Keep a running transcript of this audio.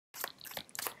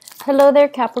Hello there,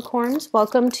 Capricorns.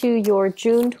 Welcome to your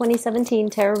June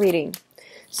 2017 tarot reading.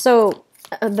 So,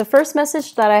 the first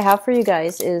message that I have for you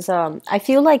guys is I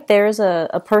feel like there's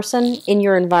a person in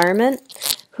your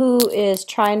environment who is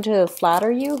trying to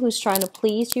flatter you, who's trying to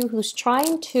please you, who's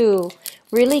trying to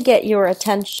really get your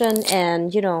attention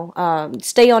and,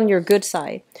 stay on your good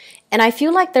side. And I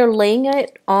feel like they're laying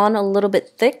it on a little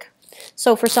bit thick.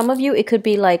 So for some of you, it could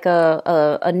be like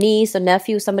a niece, a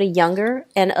nephew, somebody younger,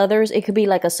 and others, it could be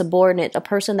like a subordinate, a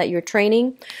person that you're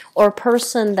training, or a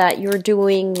person that you're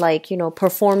doing like,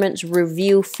 performance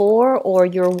review for, or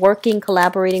you're working,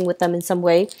 collaborating with them in some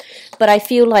way. But I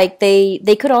feel like they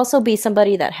could also be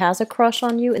somebody that has a crush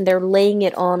on you, and they're laying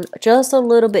it on just a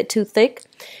little bit too thick.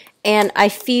 And I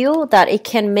feel that it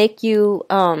can make you,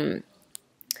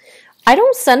 I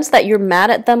don't sense that you're mad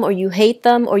at them or you hate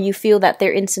them or you feel that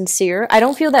they're insincere. I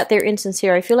don't feel that they're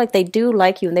insincere. I feel like they do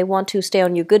like you and they want to stay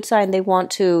on your good side and they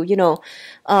want to,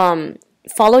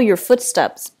 follow your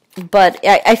footsteps. But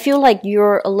I feel like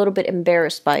you're a little bit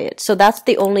embarrassed by it. So that's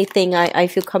the only thing I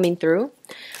feel coming through.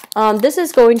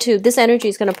 This energy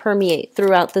is going to permeate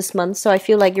throughout this month. So I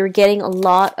feel like you're getting a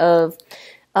lot of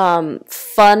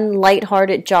fun,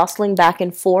 lighthearted jostling back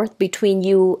and forth between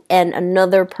you and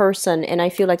another person, and I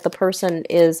feel like the person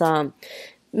is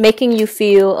making you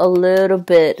feel a little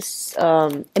bit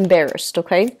embarrassed,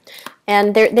 okay?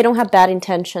 And they don't have bad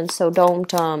intentions, so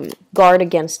don't guard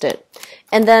against it.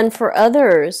 And then for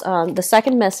others, the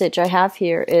second message I have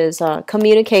here is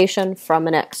communication from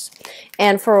an ex.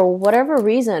 And for whatever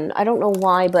reason, I don't know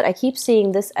why, but I keep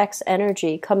seeing this ex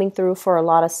energy coming through for a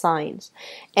lot of signs.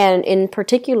 And in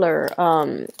particular,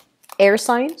 air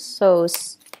signs, so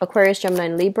Aquarius, Gemini,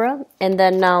 and Libra, and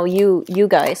then now you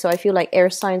guys. So I feel like air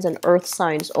signs and earth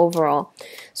signs overall.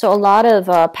 So a lot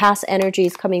of past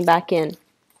energies coming back in.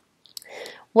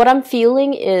 What I'm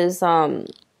feeling is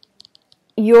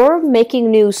you're making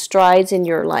new strides in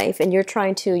your life and you're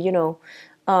trying to,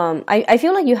 I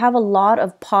feel like you have a lot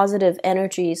of positive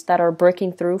energies that are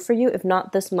breaking through for you. If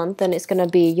not this month, then it's going to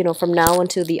be, from now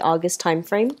until the August time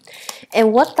frame.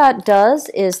 And what that does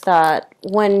is that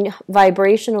when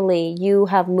vibrationally you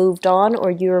have moved on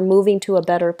or you're moving to a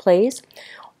better place,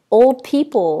 old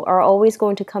people are always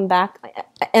going to come back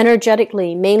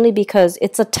energetically, mainly because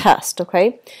it's a test,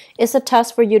 okay? It's a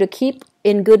test for you to keep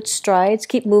in good strides,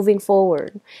 keep moving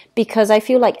forward. Because I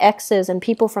feel like exes and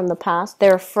people from the past,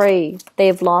 they're afraid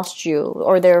they've lost you,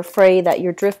 or they're afraid that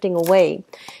you're drifting away.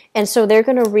 And so they're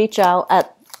going to reach out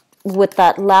with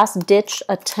that last-ditch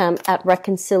attempt at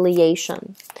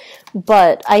reconciliation.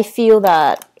 But I feel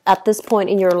that at this point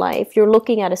in your life, you're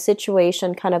looking at a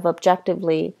situation kind of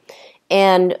objectively,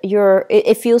 and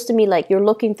it feels to me like you're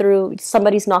looking through,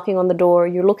 somebody's knocking on the door,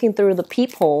 you're looking through the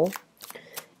peephole,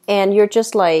 and you're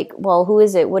just like, well, who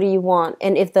is it? What do you want?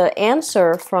 And if the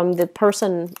answer from the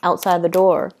person outside the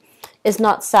door is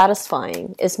not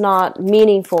satisfying, is not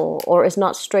meaningful, or is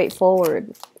not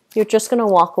straightforward, you're just going to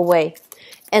walk away.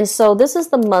 And so this is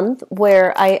the month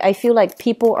where I feel like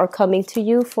people are coming to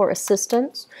you for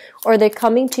assistance, or they're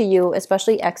coming to you,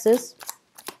 especially exes,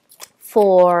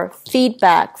 for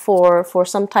feedback, for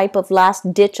some type of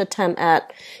last-ditch attempt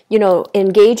at,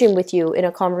 engaging with you in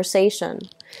a conversation.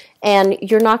 And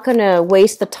you're not going to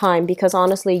waste the time because,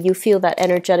 honestly, you feel that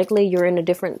energetically you're in a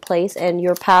different place and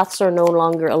your paths are no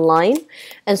longer aligned.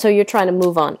 And so you're trying to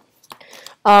move on.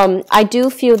 I do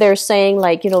feel they're saying,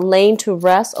 like, laying to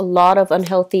rest a lot of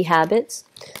unhealthy habits.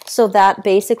 So that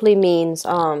basically means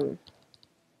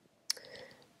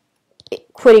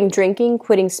quitting drinking,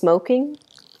 quitting smoking,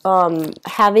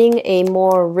 having a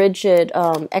more rigid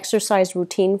exercise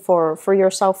routine for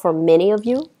yourself, for many of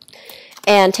you,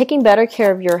 and taking better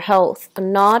care of your health,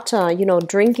 not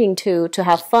drinking to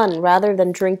have fun rather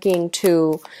than drinking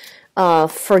to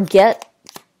forget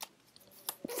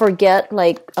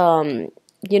like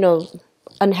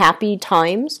unhappy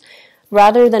times,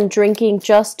 rather than drinking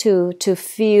just to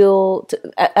feel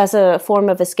as a form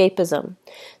of escapism.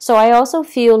 So I also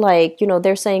feel like,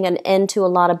 they're saying an end to a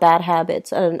lot of bad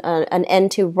habits, an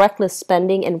end to reckless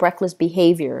spending and reckless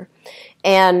behavior,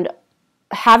 and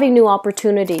having new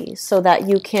opportunities so that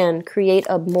you can create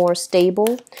a more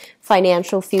stable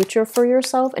financial future for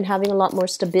yourself, and having a lot more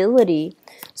stability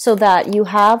so that you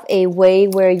have a way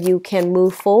where you can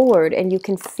move forward and you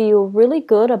can feel really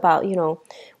good about,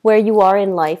 where you are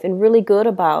in life, and really good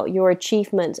about your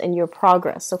achievements and your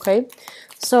progress, okay?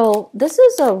 So this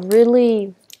is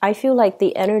I feel like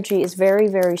the energy is very,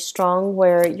 very strong,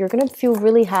 where you're going to feel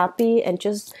really happy and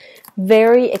just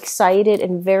very excited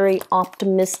and very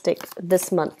optimistic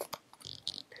this month.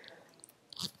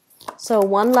 So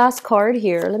one last card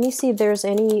here. Let me see if there's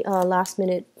any last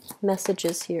minute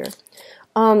messages here.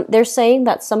 They're saying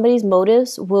that somebody's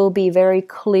motives will be very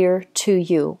clear to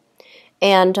you.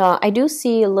 And I do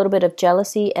see a little bit of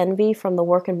jealousy, envy from the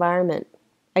work environment.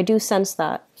 I do sense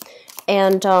that.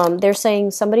 And they're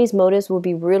saying somebody's motives will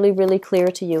be really, really clear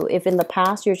to you. If in the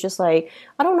past you're just like,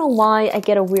 I don't know why I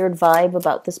get a weird vibe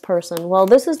about this person. Well,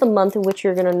 this is the month in which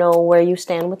you're going to know where you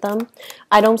stand with them.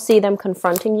 I don't see them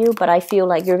confronting you, but I feel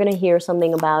like you're going to hear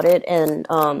something about it. And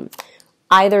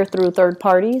either through third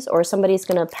parties or somebody's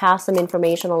going to pass some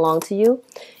information along to you,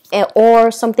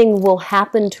 or something will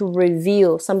happen to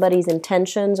reveal somebody's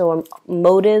intentions or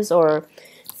motives or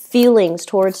feelings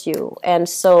towards you. And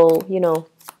so, you know,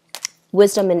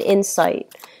 wisdom and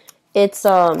insight,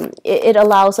 it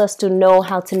allows us to know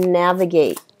how to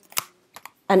navigate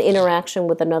an interaction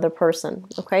with another person.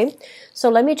 Okay, so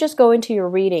let me just go into your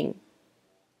reading.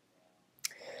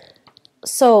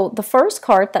 So the first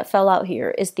card that fell out here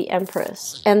is the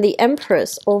Empress. And the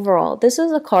Empress overall, this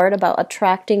is a card about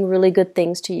attracting really good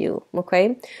things to you,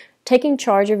 okay? Taking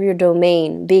charge of your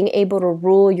domain, being able to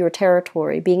rule your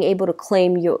territory, being able to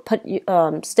claim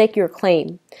stake your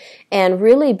claim, and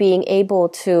really being able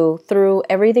to, through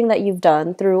everything that you've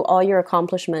done, through all your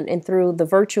accomplishment, and through the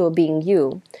virtue of being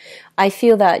you, I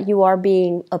feel that you are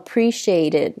being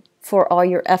appreciated for all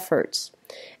your efforts.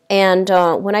 And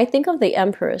when I think of the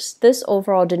Empress, this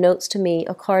overall denotes to me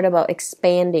a card about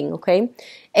expanding, okay?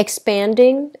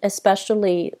 Expanding,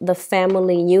 especially the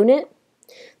family unit.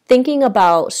 Thinking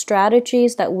about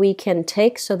strategies that we can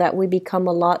take so that we become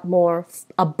a lot more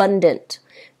abundant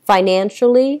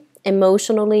financially,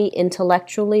 emotionally,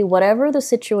 intellectually, whatever the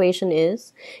situation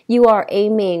is, you are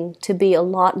aiming to be a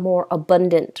lot more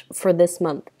abundant for this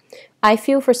month. I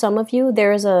feel for some of you,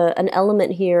 there's an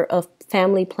element here of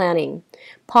family planning.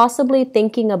 Possibly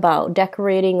thinking about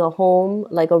decorating a home,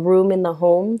 like a room in the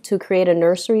home, to create a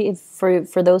nursery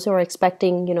for those who are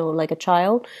expecting, you know, like a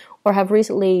child, or have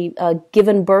recently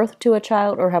given birth to a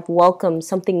child, or have welcomed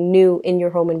something new in your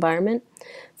home environment.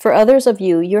 For others of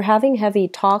you, you're having heavy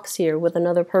talks here with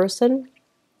another person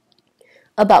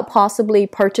about possibly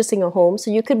purchasing a home.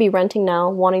 So you could be renting now,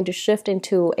 wanting to shift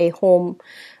into a home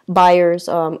buyer's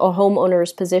or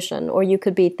homeowner's position, or you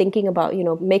could be thinking about, you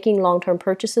know, making long-term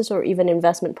purchases or even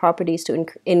investment properties to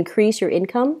increase your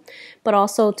income, but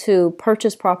also to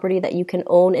purchase property that you can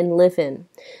own and live in.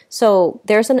 So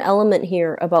there's an element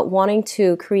here about wanting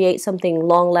to create something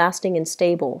long-lasting and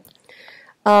stable.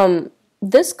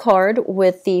 This card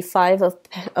with the Five of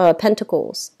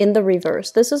Pentacles in the reverse,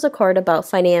 this is a card about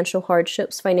financial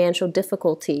hardships, financial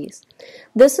difficulties.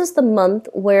 This is the month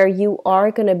where you are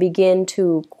going to begin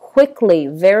to quickly,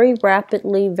 very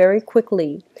rapidly, very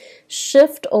quickly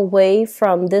shift away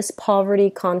from this poverty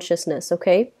consciousness,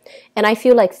 okay? And I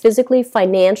feel like physically,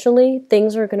 financially,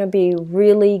 things are going to be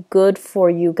really good for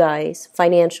you guys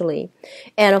financially.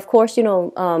 And of course, you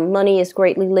know, money is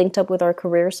greatly linked up with our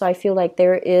career. So I feel like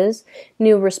there is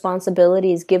new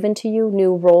responsibilities given to you,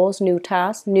 new roles, new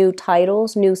tasks, new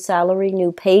titles, new salary,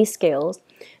 new pay scales,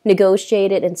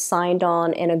 negotiated and signed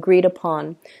on and agreed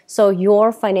upon. So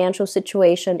your financial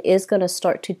situation is going to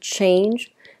start to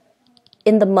change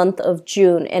in the month of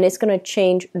June, and it's going to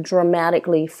change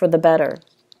dramatically for the better.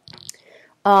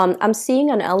 I'm seeing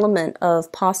an element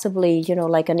of possibly, you know,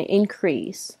 like an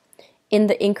increase in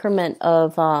the increment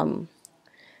of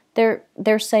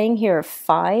they're saying here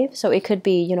 5, so it could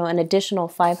be, you know, an additional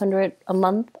 500 a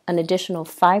month, an additional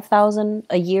 5,000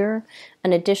 a year,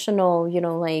 an additional, you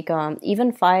know, like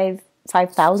even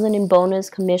 5,000 in bonus,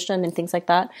 commission, and things like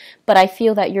that. But I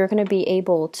feel that you're going to be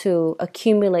able to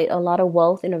accumulate a lot of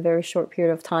wealth in a very short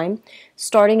period of time,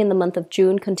 starting in the month of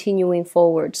June, continuing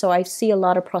forward. So I see a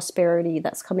lot of prosperity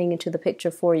that's coming into the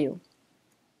picture for you.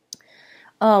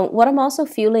 What I'm also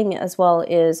feeling as well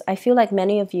is I feel like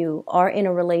many of you are in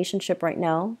a relationship right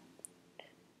now.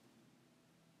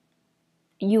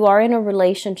 You are in a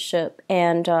relationship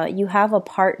and you have a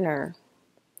partner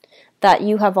that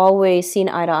you have always seen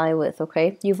eye to eye with,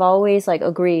 okay? You've always like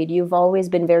agreed. You've always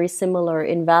been very similar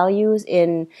in values,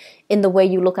 in the way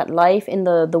you look at life, in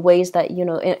the ways that, you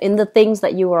know, in the things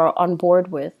that you are on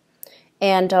board with.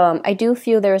 And I do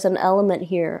feel there's an element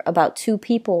here about two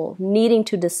people needing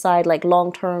to decide like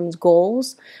long-term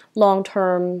goals,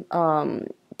 long-term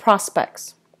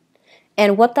prospects.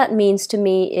 And what that means to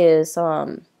me is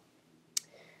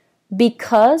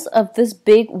because of this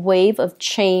big wave of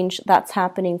change that's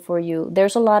happening for you,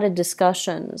 there's a lot of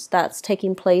discussions that's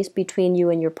taking place between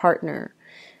you and your partner.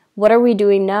 What are we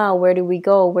doing now? Where do we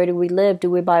go? Where do we live? Do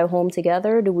we buy a home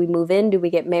together? Do we move in? Do we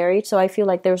get married? So I feel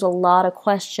like there's a lot of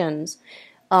questions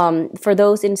for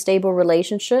those in stable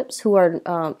relationships who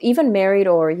are even married,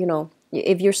 or, you know,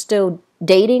 if you're still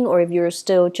dating or if you're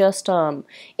still just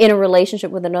in a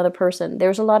relationship with another person,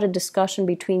 there's a lot of discussion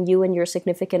between you and your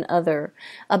significant other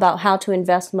about how to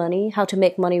invest money, how to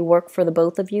make money work for the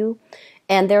both of you.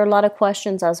 And there are a lot of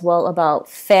questions as well about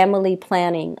family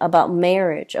planning, about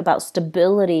marriage, about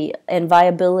stability and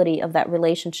viability of that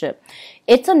relationship.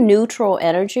 It's a neutral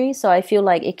energy, so I feel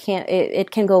like it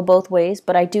can go both ways,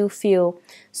 but I do feel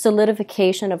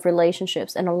solidification of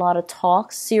relationships and a lot of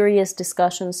talks, serious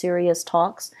discussion, serious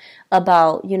talks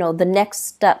about, the next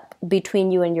step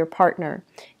between you and your partner.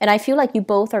 And I feel like you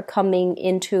both are coming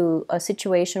into a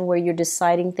situation where you're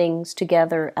deciding things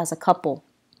together as a couple.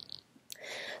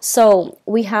 So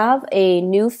we have a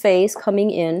new phase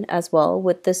coming in as well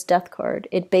with this death card.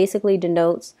 It basically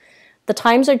denotes the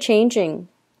times are changing.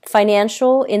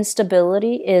 Financial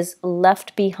instability is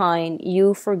left behind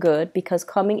you for good, because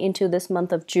coming into this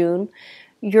month of June,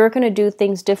 you're going to do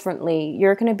things differently.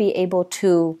 You're going to be able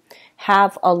to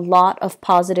have a lot of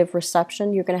positive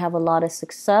reception. You're going to have a lot of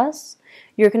success.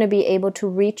 You're going to be able to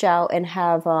reach out and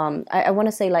have, I want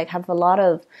to say like have a lot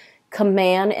of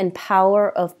command and power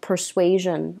of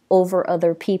persuasion over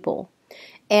other people.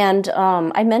 And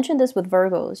I mentioned this with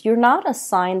Virgos. You're not a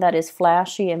sign that is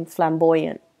flashy and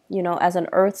flamboyant, as an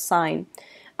earth sign.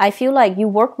 I feel like you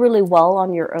work really well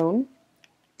on your own,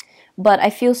 but I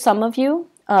feel some of you,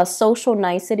 social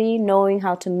nicety, knowing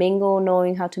how to mingle,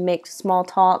 knowing how to make small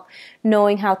talk,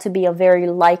 knowing how to be a very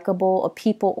likable, a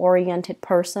people-oriented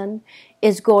person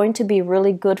is going to be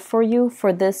really good for you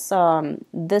for this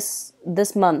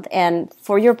this month and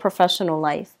for your professional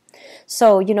life.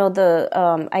 So,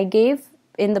 I gave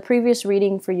in the previous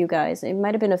reading for you guys, it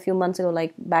might have been a few months ago,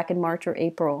 like back in March or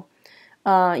April,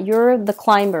 you're the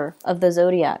climber of the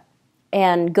zodiac.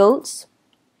 And goats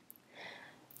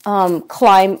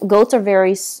goats are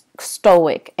very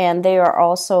stoic, and they are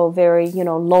also very,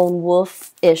 lone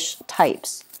wolf-ish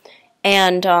types.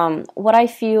 And what I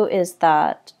feel is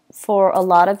that for a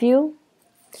lot of you,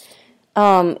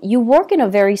 you work in a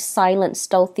very silent,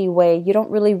 stealthy way. You don't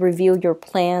really reveal your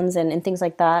plans and things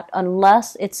like that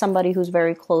unless it's somebody who's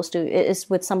very close to it's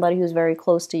with somebody who's very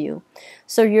close to you.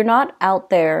 So you're not out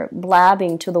there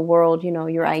blabbing to the world,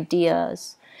 your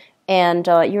ideas, and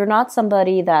you're not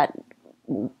somebody that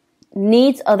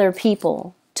needs other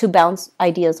people to bounce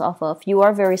ideas off of. You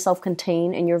are very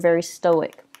self-contained and you're very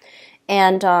stoic.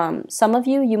 And some of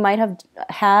you might have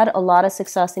had a lot of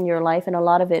success in your life, and a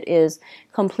lot of it is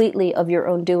completely of your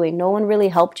own doing. No one really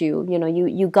helped you.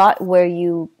 You got where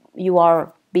you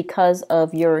are because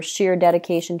of your sheer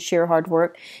dedication, sheer hard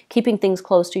work, keeping things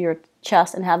close to your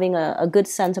chest, and having a good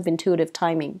sense of intuitive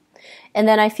timing. And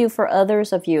then I feel for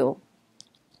others of you,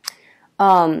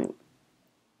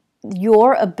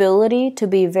 your ability to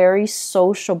be very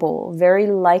sociable, very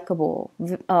likable,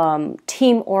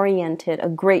 team-oriented, a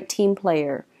great team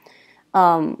player,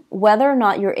 whether or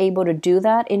not you're able to do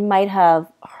that, it might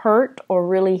have hurt or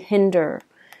really hinder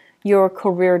your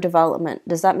career development.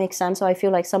 Does that make sense? So I feel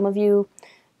like some of you,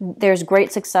 there's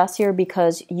great success here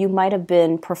because you might have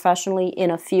been professionally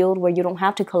in a field where you don't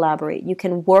have to collaborate. You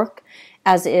can work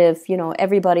as if,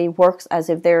 everybody works as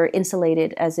if they're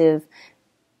insulated, as if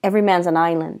every man's an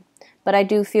island. But I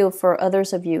do feel for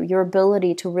others of you, your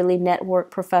ability to really network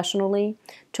professionally,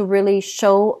 to really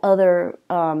show other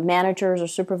managers or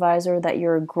supervisor that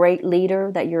you're a great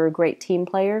leader, that you're a great team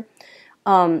player.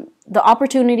 The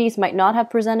opportunities might not have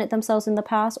presented themselves in the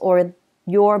past, or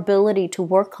your ability to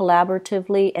work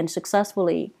collaboratively and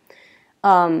successfully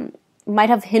might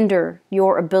have hindered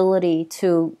your ability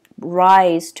to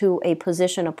rise to a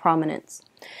position of prominence.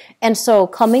 And so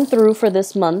coming through for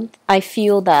this month, I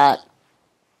feel that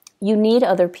you need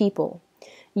other people.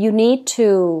 You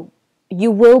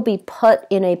will be put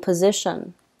in a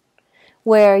position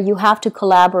where you have to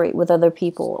collaborate with other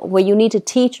people, where you need to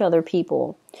teach other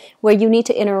people, where you need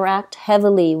to interact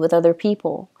heavily with other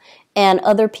people. And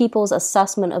other people's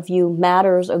assessment of you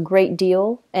matters a great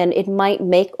deal, and it might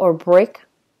make or break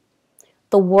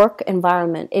the work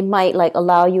environment. It might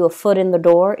allow you a foot in the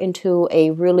door into a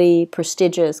really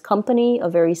prestigious company, a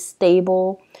very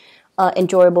stable,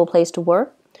 enjoyable place to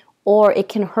work, or it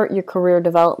can hurt your career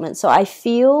development. So I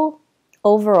feel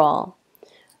overall,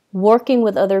 working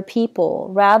with other people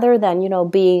rather than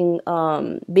being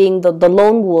the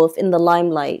lone wolf in the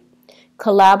limelight,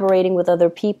 collaborating with other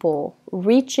people,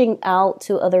 reaching out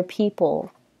to other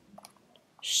people,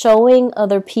 showing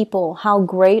other people how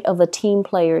great of a team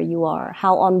player you are,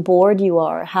 how on board you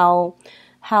are, how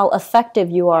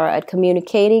effective you are at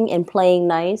communicating and playing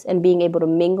nice and being able to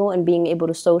mingle and being able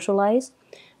to socialize.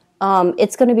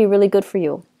 It's going to be really good for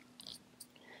you.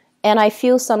 And I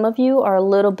feel some of you are a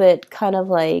little bit kind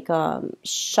of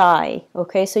shy,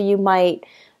 okay? So you might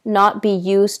not be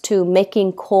used to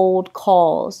making cold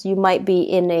calls. You might be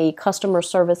in a customer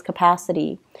service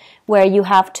capacity where you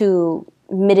have to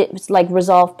like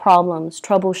resolve problems,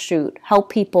 troubleshoot, help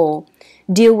people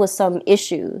deal with some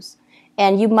issues.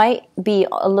 And you might be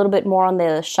a little bit more on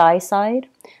the shy side.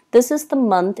 This is the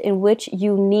month in which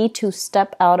you need to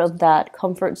step out of that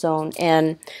comfort zone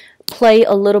and play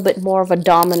a little bit more of a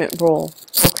dominant role.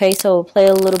 Okay, so play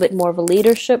a little bit more of a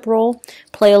leadership role,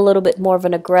 play a little bit more of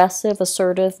an aggressive,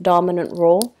 assertive, dominant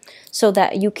role so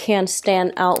that you can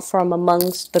stand out from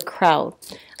amongst the crowd.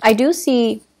 I do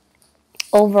see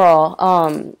overall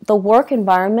the work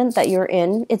environment that you're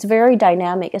in, it's very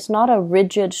dynamic. It's not a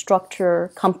rigid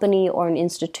structure company or an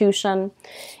institution.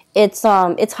 It's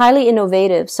highly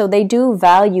innovative, so they do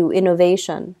value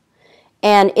innovation.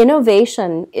 And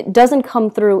innovation, it doesn't come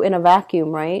through in a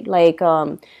vacuum, right? Like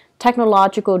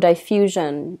technological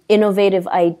diffusion, innovative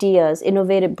ideas,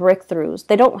 innovative breakthroughs.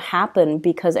 They don't happen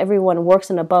because everyone works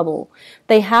in a bubble.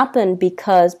 They happen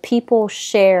because people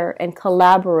share and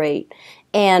collaborate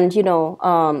and,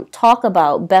 talk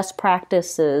about best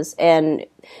practices and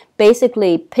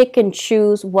basically pick and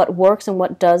choose what works and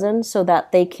what doesn't so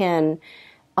that they can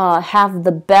have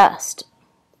the best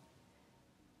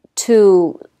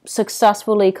to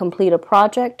successfully complete a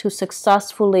project, to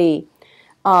successfully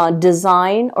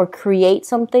design or create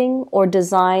something, or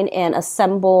design and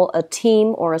assemble a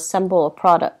team or assemble a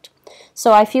product.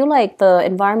 So I feel like the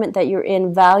environment that you're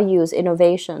in values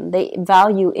innovation. They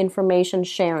value information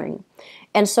sharing.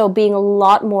 And so being a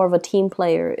lot more of a team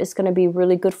player is going to be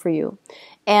really good for you.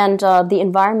 And the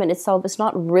environment itself is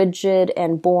not rigid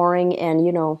and boring and,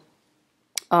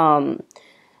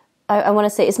 I want to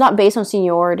say it's not based on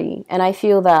seniority. And I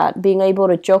feel that being able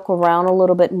to joke around a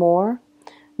little bit more,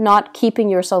 not keeping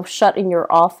yourself shut in your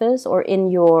office or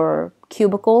in your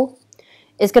cubicle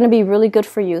is going to be really good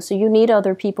for you. So you need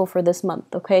other people for this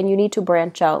month, okay? And you need to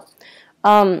branch out.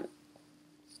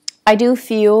 I do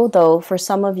feel, though, for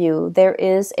some of you, there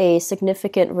is a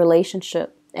significant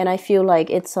relationship. And I feel like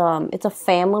it's a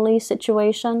family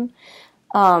situation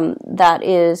that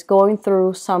is going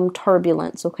through some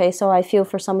turbulence, okay? So I feel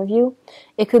for some of you,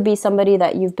 it could be somebody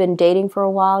that you've been dating for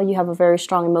a while, you have a very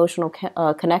strong emotional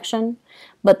connection,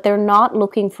 but they're not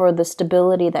looking for the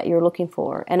stability that you're looking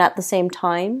for. And at the same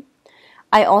time,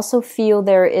 I also feel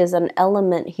there is an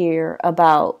element here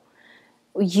about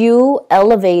you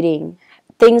elevating,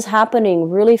 things happening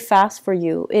really fast for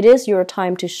you. It is your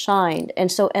time to shine.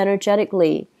 And so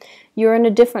energetically, you're on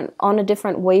a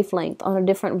different wavelength, on a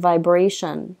different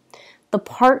vibration. The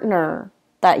partner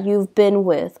that you've been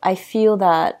with, I feel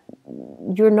that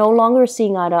you're no longer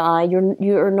seeing eye to eye.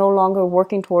 You're no longer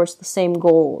working towards the same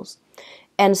goals.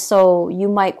 And so you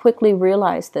might quickly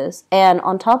realize this. And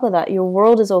on top of that, your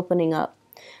world is opening up.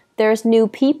 There's new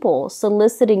people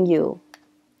soliciting you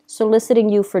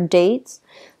for dates,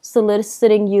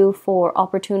 soliciting you for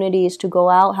opportunities to go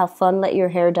out, have fun, let your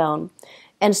hair down.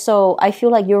 And so I feel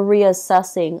like you're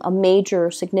reassessing a major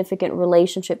significant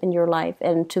relationship in your life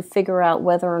and to figure out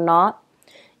whether or not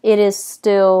it is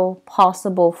still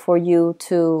possible for you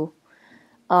to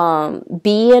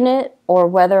be in it, or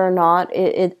whether or not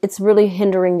it's really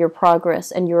hindering your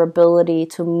progress and your ability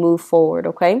to move forward,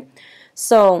 okay?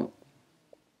 So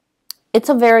it's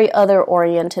a very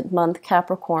other-oriented month,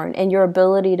 Capricorn, and your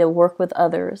ability to work with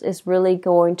others is really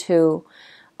going to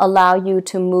allow you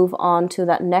to move on to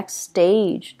that next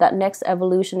stage, that next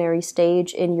evolutionary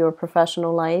stage in your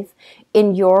professional life,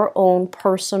 in your own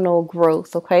personal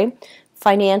growth, okay?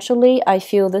 Financially, I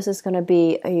feel this is going to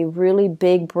be a really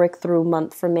big breakthrough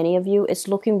month for many of you. It's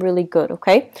looking really good,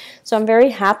 okay? So I'm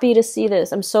very happy to see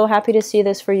this. I'm so happy to see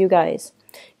this for you guys.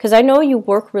 Because I know you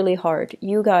work really hard.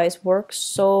 You guys work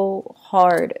so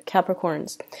hard,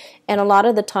 Capricorns. And a lot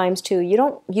of the times too,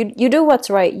 you do what's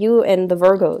right. You and the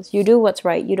Virgos, you do what's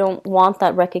right. You don't want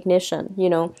that recognition, you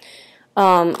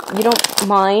don't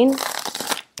mind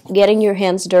getting your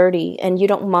hands dirty, and you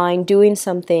don't mind doing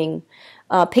something,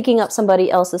 picking up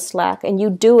somebody else's slack, and you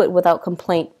do it without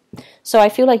complaint. So I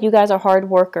feel like you guys are hard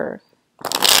worker.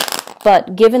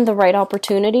 But given the right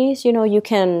opportunities, you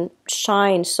can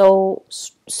shine so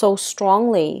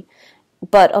strongly.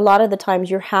 But a lot of the times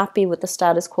you're happy with the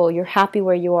status quo. You're happy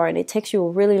where you are. And it takes you a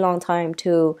really long time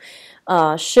to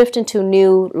shift into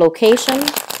new location,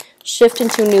 shift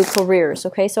into new careers.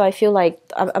 Okay, so I feel like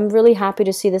I'm really happy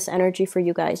to see this energy for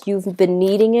you guys. You've been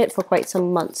needing it for quite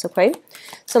some months. Okay,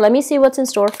 so let me see what's in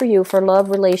store for you for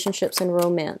love, relationships, and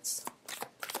romance.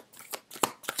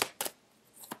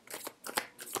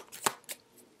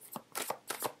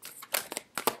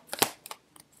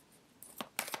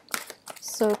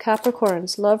 So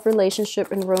Capricorns, love,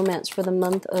 relationship, and romance for the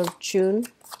month of June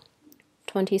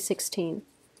 2016.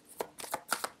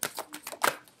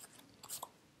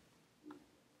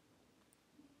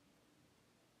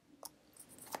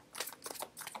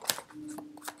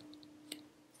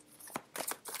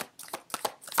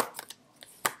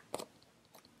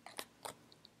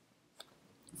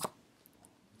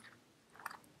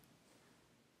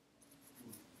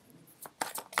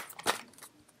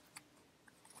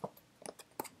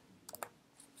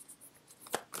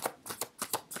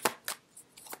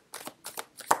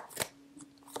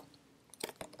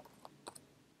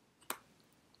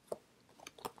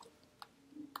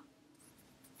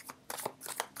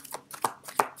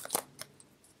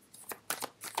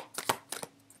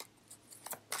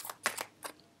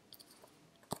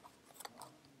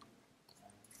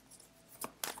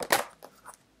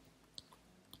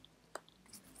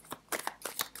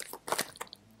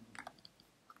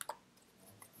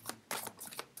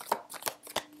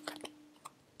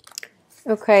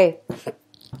 Okay,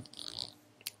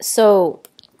 so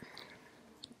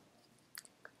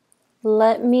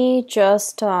let me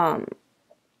just talk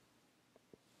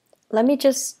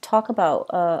about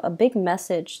a big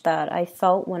message that I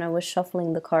felt when I was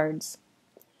shuffling the cards.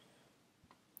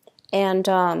 And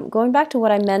going back to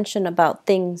what I mentioned about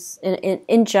things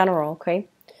in general, okay?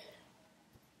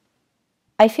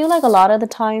 I feel like a lot of the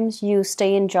times you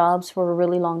stay in jobs for a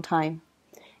really long time.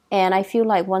 And I feel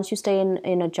like once you stay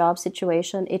in a job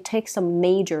situation, it takes some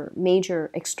major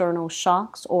external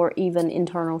shocks or even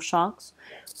internal shocks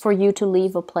for you to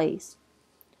leave a place.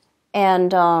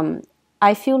 And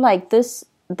I feel like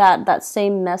that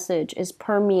same message is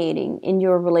permeating in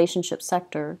your relationship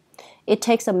sector. It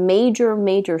takes a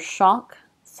major shock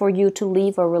for you to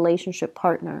leave a relationship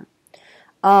partner.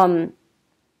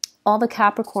 All the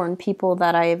Capricorn people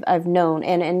that I've known,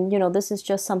 and you know, this is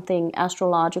just something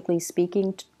astrologically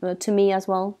speaking to me as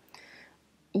well.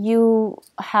 You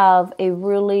have a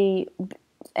really,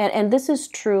 and this is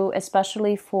true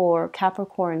especially for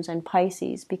Capricorns and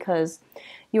Pisces, because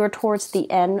you're towards the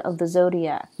end of the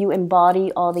zodiac. You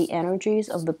embody all the energies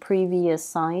of the previous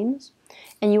signs,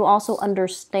 and you also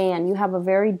understand. You have a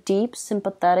very deep,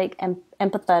 sympathetic, and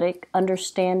empathetic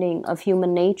understanding of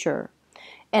human nature.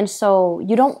 And so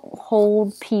you don't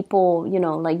hold people, you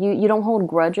know, like you don't hold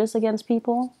grudges against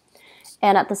people.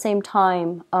 And at the same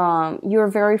time, you're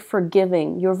very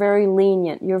forgiving, you're very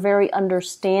lenient, you're very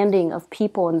understanding of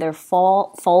people and their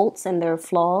faults and their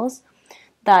flaws,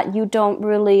 that you don't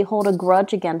really hold a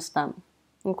grudge against them,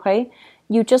 okay?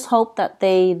 You just hope that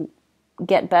they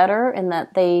get better and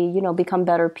that they, you know, become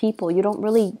better people. You don't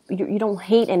really, you don't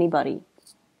hate anybody.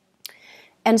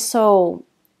 And so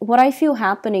what I feel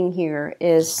happening here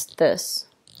is this.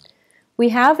 We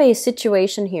have a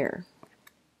situation here.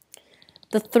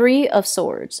 The Three of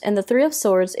Swords. And the Three of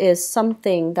Swords is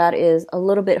something that is a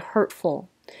little bit hurtful.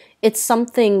 It's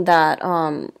something that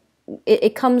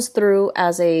it comes through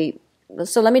as a...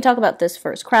 So let me talk about this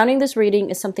first. Crowning this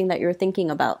reading is something that you're thinking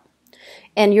about.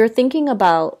 And you're thinking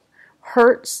about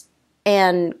hurts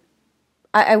and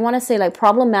I want to say like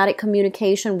problematic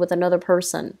communication with another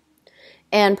person.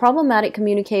 And problematic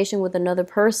communication with another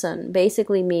person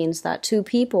basically means that two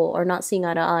people are not seeing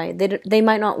eye to eye. They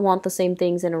might not want the same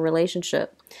things in a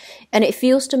relationship. And it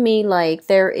feels to me like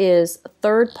there is a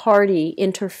third party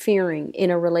interfering in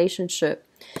a relationship.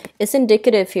 It's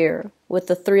indicative here with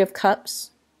the Three of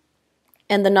Cups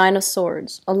and the Nine of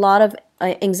Swords. A lot of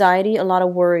anxiety, a lot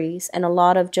of worries, and a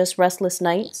lot of just restless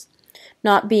nights.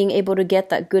 Not being able to get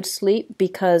that good sleep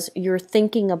because you're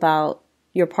thinking about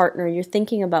your partner, you're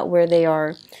thinking about where they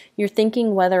are, you're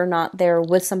thinking whether or not they're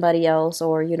with somebody else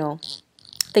or, you know,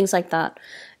 things like that.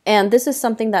 And this is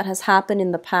something that has happened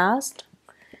in the past.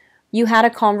 You had a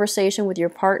conversation with your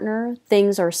partner,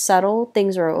 things are settled,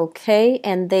 things are okay,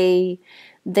 and it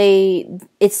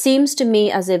seems to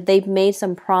me as if they've made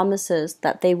some promises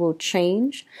that they will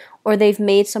change, or they've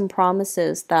made some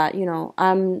promises that, you know,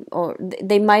 or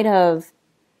they might have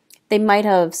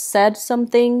said some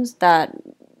things that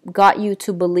got you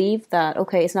to believe that,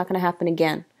 okay, it's not going to happen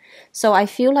again. So I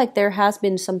feel like there has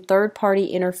been some third party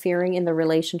interfering in the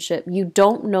relationship. You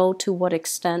don't know to what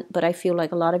extent, but I feel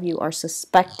like a lot of you are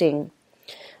suspecting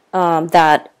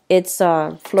that it's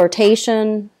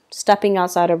flirtation, stepping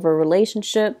outside of a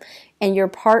relationship, and your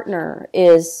partner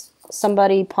is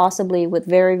somebody possibly with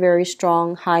very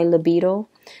strong high libido.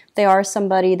 They are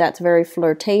somebody that's very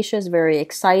flirtatious, very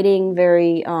exciting,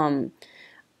 very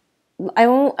I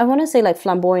want to say like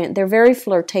flamboyant. They're very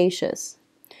flirtatious.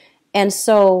 And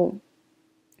so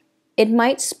it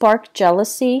might spark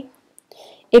jealousy.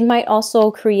 It might also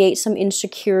create some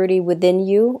insecurity within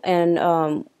you,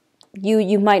 and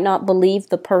you might not believe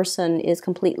the person is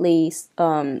completely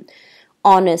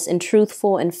honest and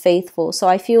truthful and faithful. So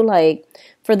I feel like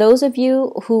for those of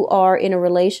you who are in a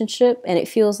relationship and it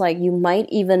feels like you might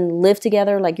even live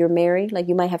together, like you're married, like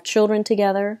you might have children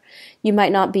together, you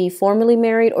might not be formally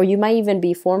married, or you might even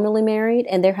be formally married,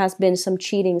 and there has been some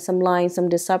cheating, some lying, some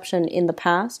deception in the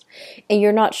past, and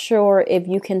you're not sure if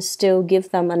you can still give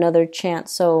them another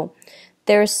chance. So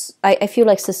I feel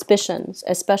like suspicions,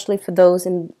 especially for those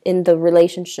in the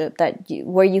relationship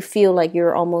where you feel like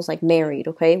you're almost like married,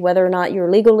 okay? Whether or not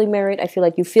you're legally married, I feel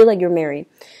like you're married.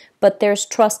 But there's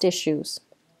trust issues.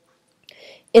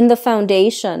 In the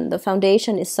foundation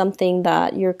is something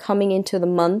that you're coming into the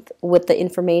month with the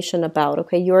information about,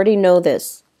 okay? You already know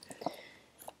this.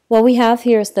 What we have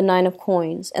here is the Nine of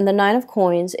Coins, and the Nine of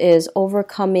Coins is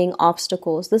overcoming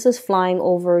obstacles. This is flying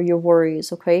over your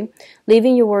worries, okay?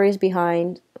 Leaving your worries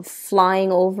behind,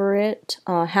 flying over it,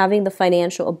 having the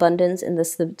financial abundance and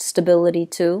the stability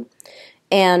too,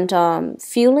 and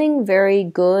feeling very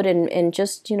good and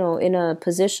just, in a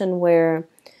position where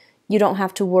you don't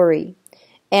have to worry.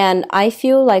 And I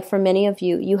feel like for many of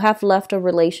you, you have left a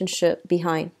relationship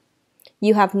behind.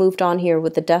 You have moved on here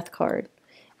with the Death card.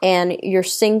 And you're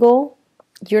single,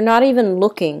 you're not even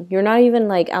looking, you're not even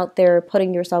like out there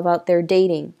putting yourself out there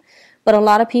dating. But a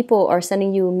lot of people are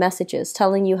sending you messages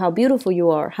telling you how beautiful you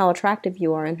are, how attractive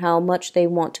you are, and how much they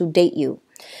want to date you.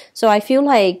 So I feel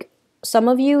like some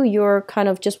of you, you're kind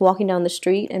of just walking down the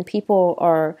street and people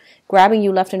are grabbing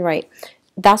you left and right.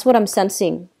 That's what I'm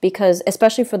sensing, because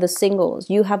especially for the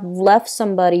singles, you have left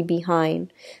somebody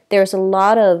behind. There's a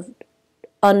lot of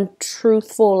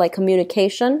untruthful like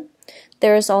communication.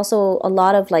 There is also a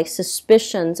lot of like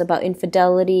suspicions about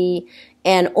infidelity,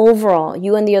 and overall,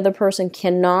 you and the other person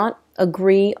cannot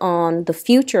agree on the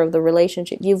future of the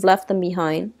relationship. You've left them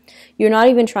behind. You're not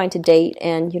even trying to date,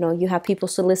 and you have people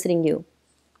soliciting you.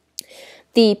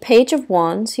 The Page of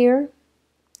Wands here,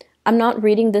 I'm not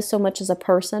reading this so much as a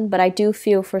person, but I do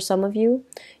feel for some of you,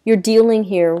 you're dealing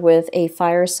here with a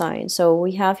fire sign. So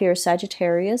we have here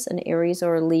Sagittarius, an Aries,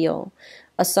 or a Leo,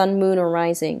 a sun, moon, or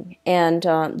rising. And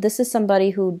this is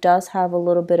somebody who does have a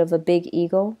little bit of a big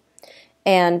ego.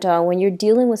 And when you're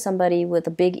dealing with somebody with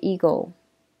a big ego,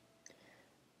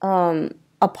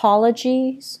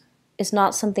 apologies is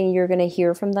not something you're going to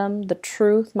hear from them. The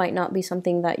truth might not be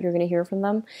something that you're going to hear from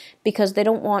them, because they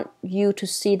don't want you to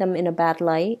see them in a bad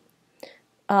light.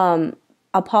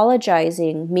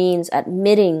 Apologizing means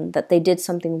admitting that they did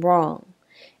something wrong.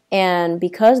 And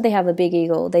because they have a big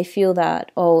ego, they feel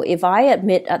that, oh, if I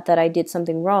admit that I did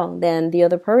something wrong, then the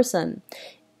other person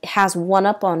has one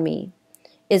up on me,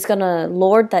 is going to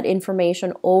lord that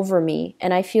information over me.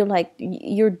 And I feel like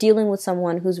you're dealing with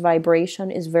someone whose vibration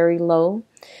is very low.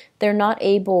 They're not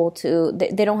able to,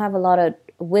 they don't have a lot of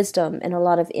wisdom and a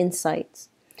lot of insights.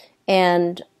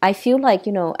 And I feel like,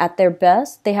 at their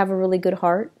best, they have a really good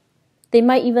heart. They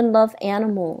might even love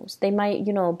animals. They might,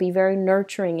 be very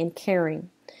nurturing and caring.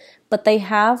 But they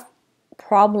have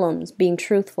problems being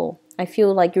truthful. I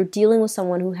feel like you're dealing with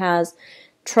someone who has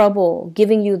trouble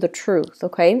giving you the truth,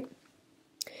 okay?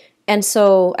 And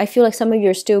so I feel like some of you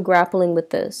are still grappling with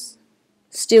this,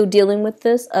 still dealing with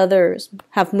this. Others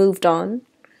have moved on.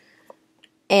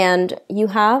 And you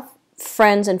have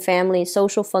friends and family,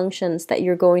 social functions that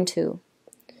you're going to.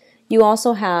 You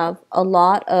also have a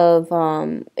lot of,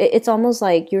 it's almost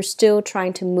like you're still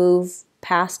trying to move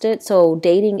past it. So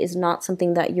dating is not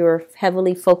something that you're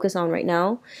heavily focused on right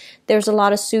now. There's a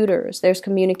lot of suitors, there's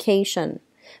communication,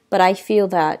 but I feel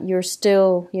that you're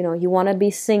still, you want to be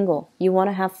single, you want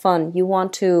to have fun, you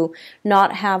want to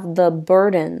not have the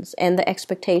burdens and the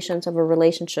expectations of a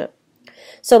relationship.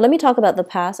 So let me talk about the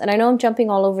past, and I know I'm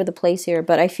jumping all over the place here,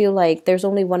 but I feel like there's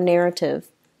only one narrative.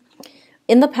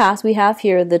 In the past, we have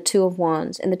here the Two of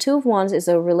Wands, and the Two of Wands is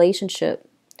a relationship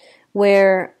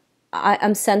where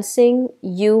I'm sensing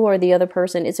you or the other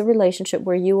person. It's a relationship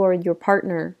where you or your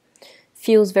partner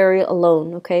feels very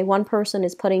alone, okay? One person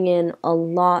is putting in a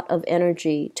lot of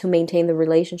energy to maintain the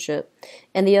relationship,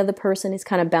 and the other person is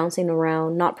kind of bouncing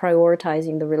around, not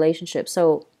prioritizing the relationship.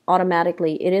 So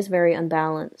automatically, it is very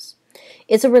unbalanced.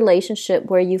 It's a relationship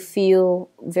where you feel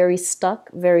very stuck,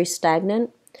 very stagnant,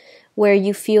 where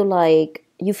you feel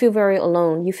very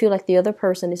alone. You feel like the other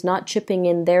person is not chipping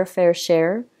in their fair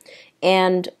share.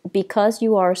 And because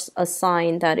you are a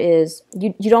sign that is,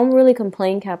 you don't really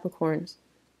complain, Capricorns.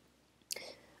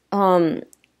 And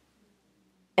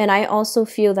I also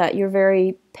feel that you're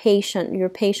very patient. You're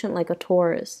patient like a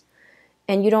Taurus.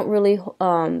 And you don't really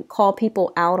call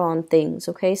people out on things,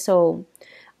 okay? So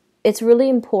it's really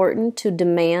important to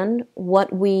demand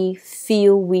what we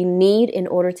feel we need in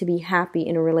order to be happy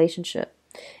in a relationship.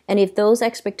 And if those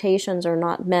expectations are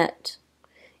not met,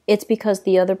 it's because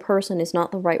the other person is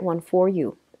not the right one for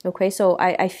you. Okay, so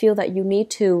I feel that you need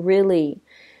to really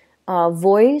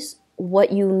voice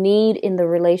what you need in the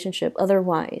relationship.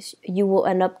 Otherwise, you will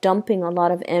end up dumping a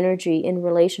lot of energy in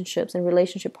relationships and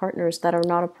relationship partners that are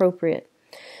not appropriate.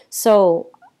 So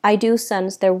I do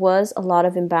sense there was a lot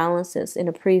of imbalances in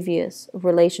a previous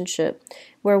relationship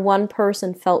where one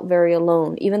person felt very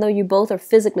alone. Even though you both are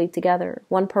physically together,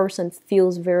 one person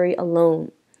feels very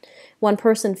alone. One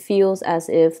person feels as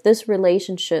if this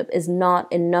relationship is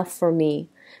not enough for me,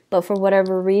 but for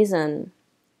whatever reason,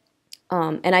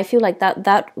 and I feel like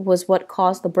that was what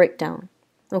caused the breakdown.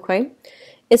 Okay?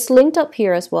 It's linked up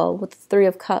here as well with the Three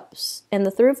of Cups. And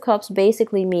the Three of Cups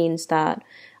basically means that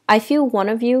I feel one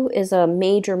of you is a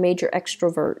major, major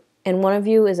extrovert, and one of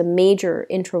you is a major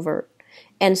introvert.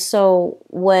 And so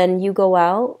when you go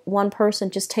out, one person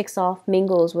just takes off,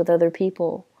 mingles with other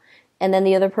people. And then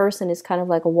the other person is kind of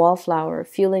like a wallflower,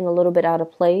 feeling a little bit out of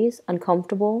place,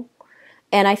 uncomfortable.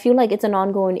 And I feel like it's an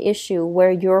ongoing issue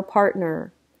where your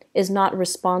partner is not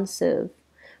responsive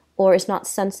or is not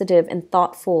sensitive and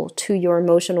thoughtful to your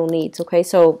emotional needs. Okay,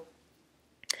 so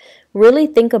really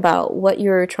think about what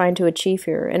you're trying to achieve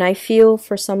here. And I feel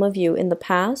for some of you in the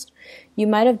past, you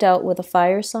might have dealt with a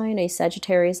fire sign, a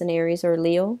Sagittarius, an Aries, or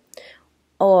Leo.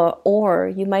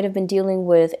 Or you might have been dealing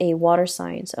with a water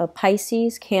sign, a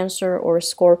Pisces, Cancer, or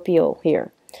Scorpio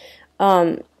here.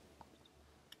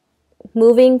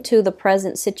 Moving to the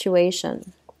present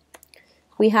situation,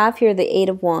 we have here the Eight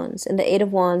of Wands, and the Eight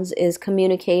of Wands is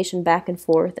communication back and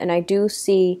forth, and I do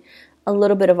see a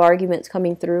little bit of arguments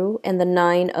coming through, and the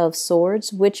Nine of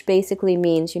Swords, which basically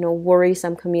means,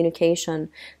 worrisome communication,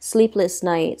 sleepless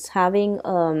nights, having,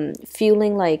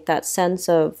 feeling like that sense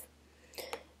of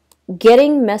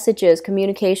getting messages,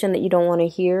 communication that you don't want to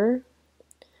hear.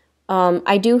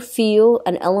 I do feel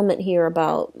an element here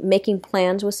about making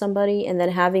plans with somebody and then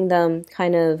having them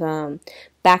kind of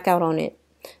back out on it.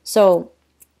 So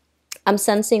I'm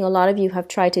sensing a lot of you have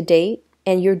tried to date,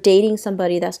 and you're dating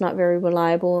somebody that's not very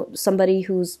reliable, somebody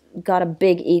who's got a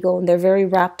big ego and they're very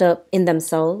wrapped up in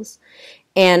themselves.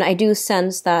 And I do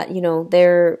sense that,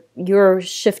 you're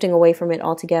shifting away from it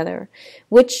altogether,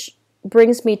 which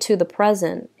brings me to the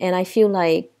present. And I feel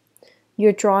like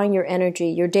you're drawing your energy.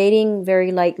 You're dating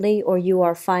very lightly, or you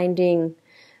are finding,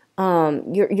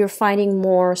 you're finding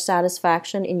more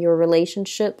satisfaction in your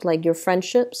relationship, like your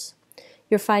friendships.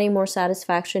 You're finding more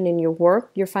satisfaction in your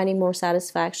work. You're finding more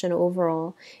satisfaction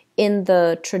overall in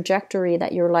the trajectory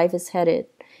that your life is headed.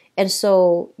 And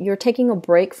so you're taking a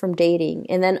break from dating.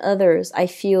 And then others, I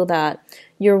feel that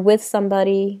you're with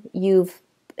somebody, you've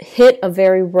hit a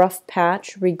very rough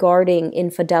patch regarding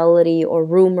infidelity or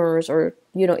rumors or,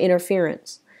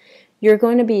 interference. You're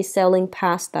going to be sailing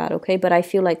past that, okay? But I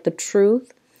feel like the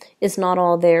truth is not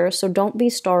all there. So don't be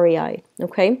starry-eyed,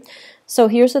 okay? So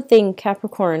here's the thing,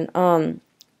 Capricorn.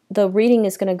 The reading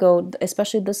is going to go,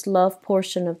 especially this love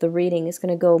portion of the reading is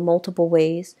going to go multiple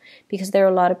ways because there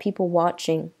are a lot of people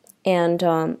watching. And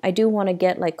I do want to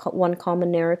get like one common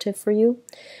narrative for you.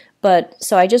 But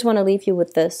so I just want to leave you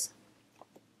with this.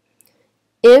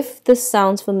 If this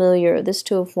sounds familiar, this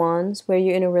Two of Wands, where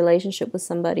you're in a relationship with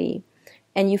somebody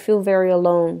and you feel very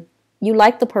alone, you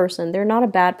like the person. They're not a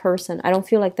bad person. I don't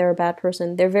feel like they're a bad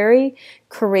person. They're very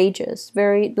courageous,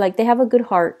 very, like they have a good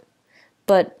heart.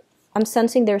 But I'm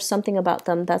sensing there's something about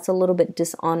them that's a little bit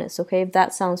dishonest, okay? If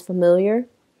that sounds familiar,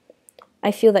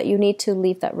 I feel that you need to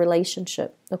leave that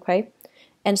relationship, okay?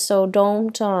 And so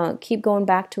don't keep going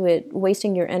back to it,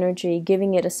 wasting your energy,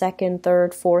 giving it a second,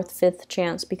 third, fourth, fifth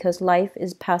chance because life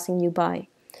is passing you by.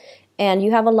 And you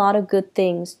have a lot of good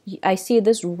things. I see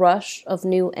this rush of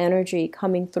new energy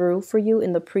coming through for you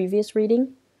in the previous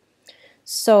reading.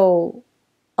 So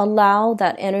allow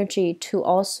that energy to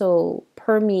also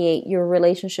permeate your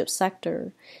relationship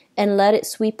sector and let it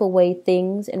sweep away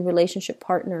things and relationship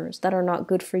partners that are not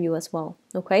good for you as well.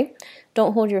 Okay?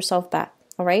 Don't hold yourself back.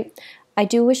 All right? I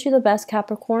do wish you the best,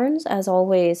 Capricorns. As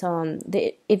always,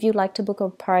 if you'd like to book a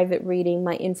private reading,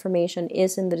 my information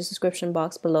is in the description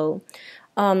box below.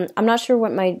 I'm not sure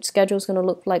what my schedule is going to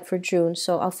look like for June,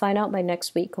 so I'll find out by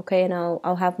next week, okay? And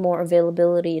I'll have more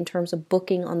availability in terms of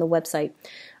booking on the website.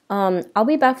 I'll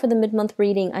be back for the mid-month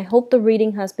reading. I hope the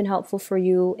reading has been helpful for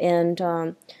you, and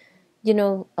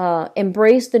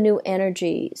embrace the new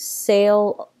energy.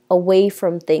 Sail away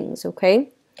from things,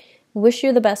 okay? Wish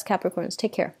you the best, Capricorns.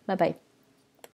 Take care. Bye-bye.